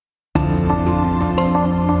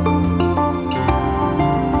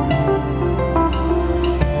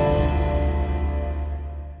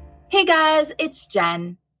guys, it's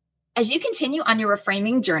Jen. As you continue on your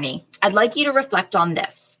reframing journey, I'd like you to reflect on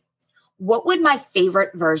this. What would my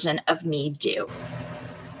favorite version of me do?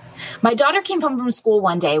 My daughter came home from school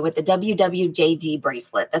one day with a WWJD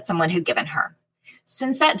bracelet that someone had given her.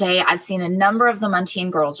 Since that day, I've seen a number of them on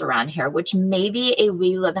teen girls around here, which may be a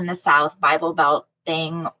We Live in the South Bible Belt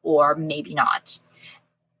thing, or maybe not.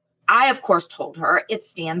 I, of course, told her it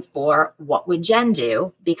stands for What Would Jen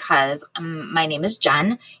Do? Because my name is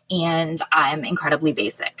Jen and I'm incredibly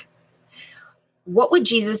basic. What would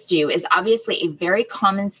Jesus do is obviously a very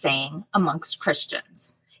common saying amongst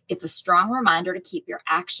Christians. It's a strong reminder to keep your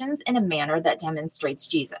actions in a manner that demonstrates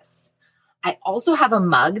Jesus. I also have a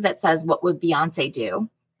mug that says, What would Beyonce do?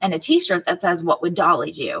 And a t-shirt that says, What would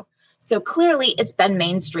Dolly do? So clearly it's been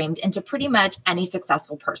mainstreamed into pretty much any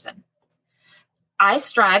successful person. I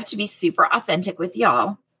strive to be super authentic with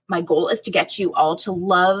y'all. My goal is to get you all to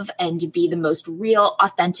love and to be the most real,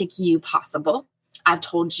 authentic you possible. I've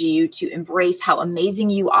told you to embrace how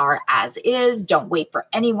amazing you are as is. Don't wait for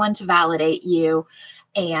anyone to validate you.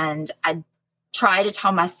 And I try to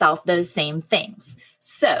tell myself those same things.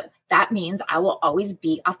 So that means I will always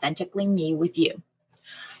be authentically me with you.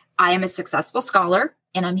 I am a successful scholar,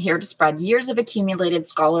 and I'm here to spread years of accumulated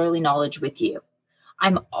scholarly knowledge with you.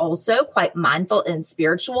 I'm also quite mindful and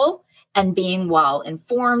spiritual, and being well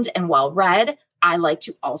informed and well read, I like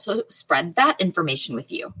to also spread that information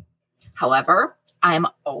with you. However, I am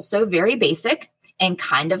also very basic and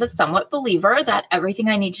kind of a somewhat believer that everything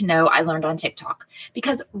I need to know I learned on TikTok.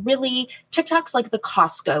 Because really, TikTok's like the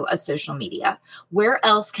Costco of social media. Where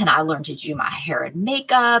else can I learn to do my hair and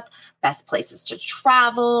makeup, best places to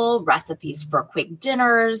travel, recipes for quick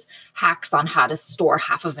dinners, hacks on how to store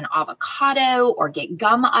half of an avocado or get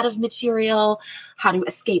gum out of material, how to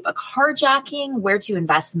escape a carjacking, where to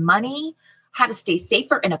invest money, how to stay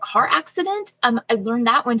safer in a car accident. I learned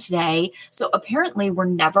that one today. So apparently we're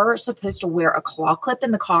never supposed to wear a claw clip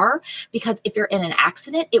in the car because if you're in an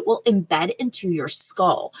accident, it will embed into your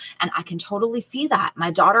skull. And I can totally see that.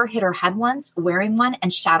 My daughter hit her head once wearing one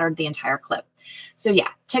and shattered the entire clip. So yeah,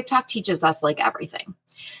 TikTok teaches us like everything.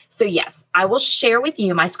 So yes, I will share with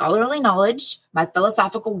you my scholarly knowledge, my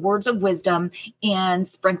philosophical words of wisdom, and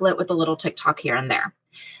sprinkle it with a little TikTok here and there.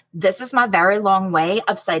 This is my very long way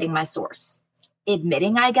of citing my source.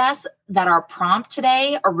 Admitting, I guess, that our prompt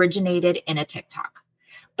today originated in a TikTok,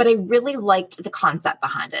 but I really liked the concept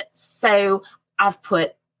behind it. So I've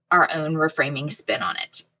put our own reframing spin on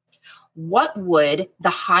it. What would the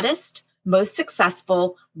hottest, most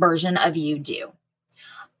successful version of you do?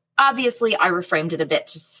 Obviously, I reframed it a bit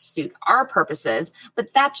to suit our purposes,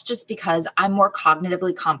 but that's just because I'm more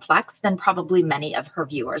cognitively complex than probably many of her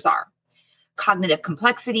viewers are. Cognitive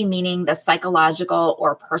complexity, meaning the psychological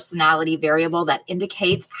or personality variable that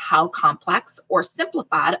indicates how complex or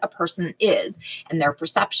simplified a person is and their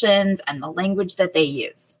perceptions and the language that they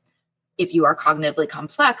use. If you are cognitively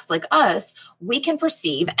complex like us, we can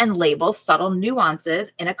perceive and label subtle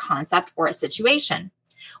nuances in a concept or a situation,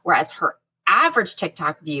 whereas her average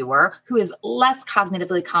TikTok viewer who is less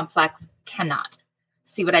cognitively complex cannot.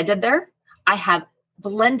 See what I did there? I have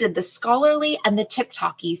blended the scholarly and the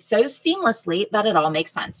TikTok-y so seamlessly that it all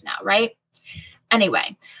makes sense now, right?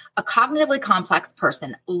 Anyway, a cognitively complex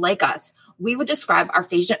person like us, we would describe our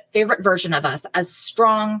favorite version of us as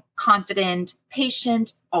strong, confident,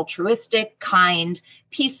 patient, altruistic, kind,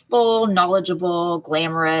 peaceful, knowledgeable,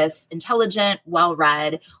 glamorous, intelligent,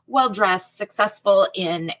 well-read, well-dressed, successful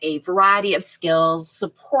in a variety of skills,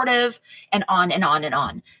 supportive, and on and on and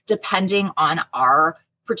on, depending on our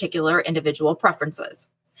particular individual preferences.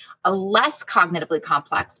 A less cognitively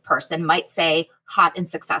complex person might say hot and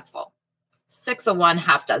successful. 6 of one,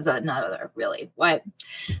 half dozen another, really. What?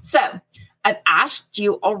 So I've asked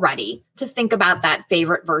you already to think about that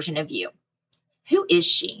favorite version of you. Who is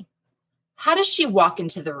she? How does she walk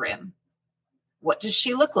into the room? What does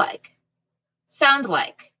she look like? Sound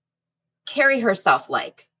like? Carry herself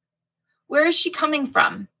like? Where is she coming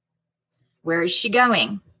from? Where is she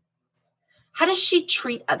going? How does she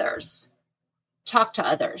treat others? Talk to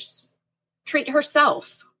others? Treat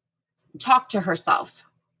herself? Talk to herself?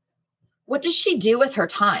 What does she do with her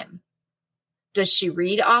time? Does she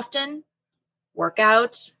read often? Work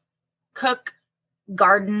out? Cook?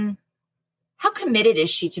 Garden? How committed is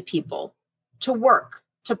she to people, to work,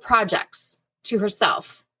 to projects, to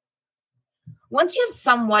herself? Once you have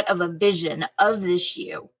somewhat of a vision of this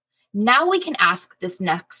you, now we can ask this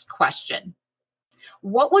next question.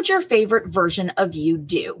 What would your favorite version of you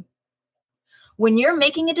do? When you're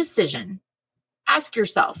making a decision, ask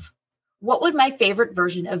yourself, what would my favorite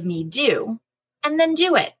version of me do? And then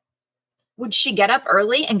do it. Would she get up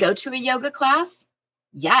early and go to a yoga class?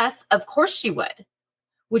 Yes, of course she would.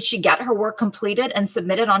 Would she get her work completed and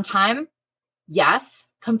submitted on time? Yes,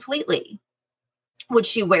 completely. Would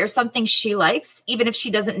she wear something she likes, even if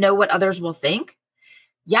she doesn't know what others will think?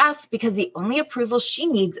 Yes, because the only approval she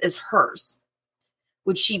needs is hers.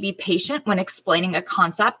 Would she be patient when explaining a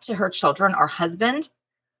concept to her children or husband?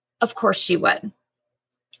 Of course she would.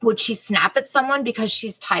 Would she snap at someone because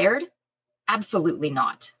she's tired? Absolutely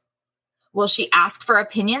not. Will she ask for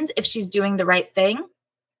opinions if she's doing the right thing?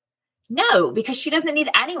 No, because she doesn't need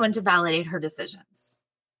anyone to validate her decisions.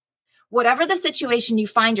 Whatever the situation you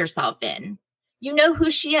find yourself in, you know who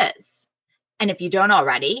she is. And if you don't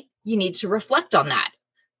already, you need to reflect on that.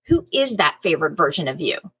 Who is that favorite version of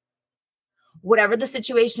you? Whatever the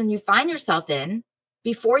situation you find yourself in,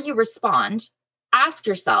 before you respond, ask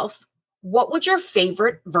yourself, what would your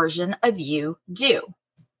favorite version of you do?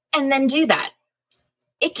 And then do that.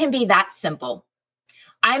 It can be that simple.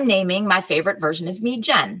 I'm naming my favorite version of me,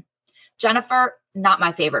 Jen. Jennifer, not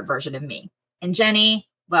my favorite version of me. And Jenny,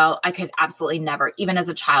 well, I could absolutely never, even as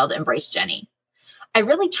a child, embrace Jenny. I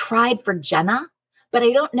really tried for Jenna, but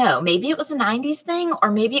I don't know. Maybe it was a 90s thing,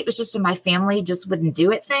 or maybe it was just in my family just wouldn't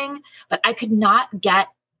do it thing. But I could not get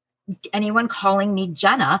anyone calling me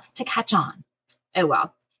Jenna to catch on. Oh,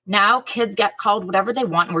 well. Now kids get called whatever they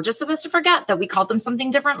want, and we're just supposed to forget that we called them something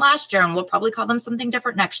different last year, and we'll probably call them something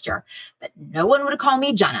different next year. But no one would call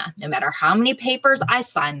me Jenna, no matter how many papers I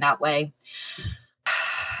signed that way.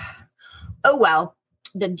 Oh, well,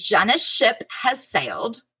 the Jenna ship has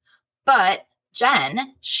sailed, but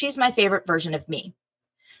Jen, she's my favorite version of me.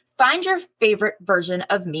 Find your favorite version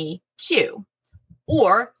of me too.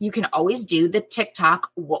 Or you can always do the TikTok,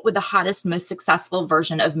 what would the hottest, most successful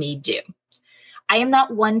version of me do? I am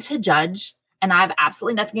not one to judge, and I have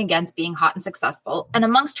absolutely nothing against being hot and successful. And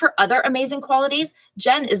amongst her other amazing qualities,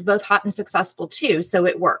 Jen is both hot and successful too, so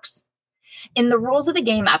it works. In the Rules of the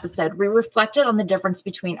Game episode, we reflected on the difference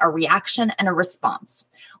between a reaction and a response.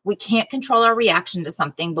 We can't control our reaction to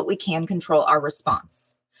something, but we can control our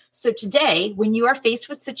response. So today, when you are faced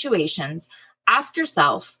with situations, ask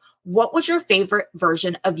yourself, what would your favorite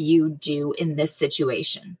version of you do in this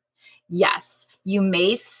situation? Yes, you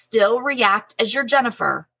may still react as your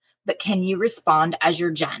Jennifer, but can you respond as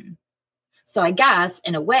your Jen? So I guess,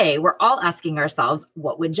 in a way, we're all asking ourselves,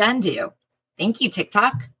 what would Jen do? Thank you,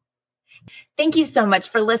 TikTok. Thank you so much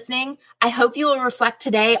for listening. I hope you will reflect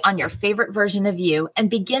today on your favorite version of you and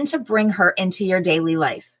begin to bring her into your daily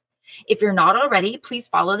life. If you're not already, please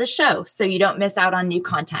follow the show so you don't miss out on new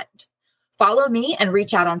content. Follow me and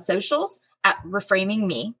reach out on socials at Reframing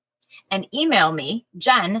Me and email me,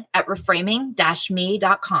 Jen at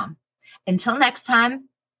reframing-me.com. Until next time,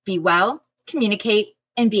 be well, communicate,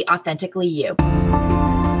 and be authentically you.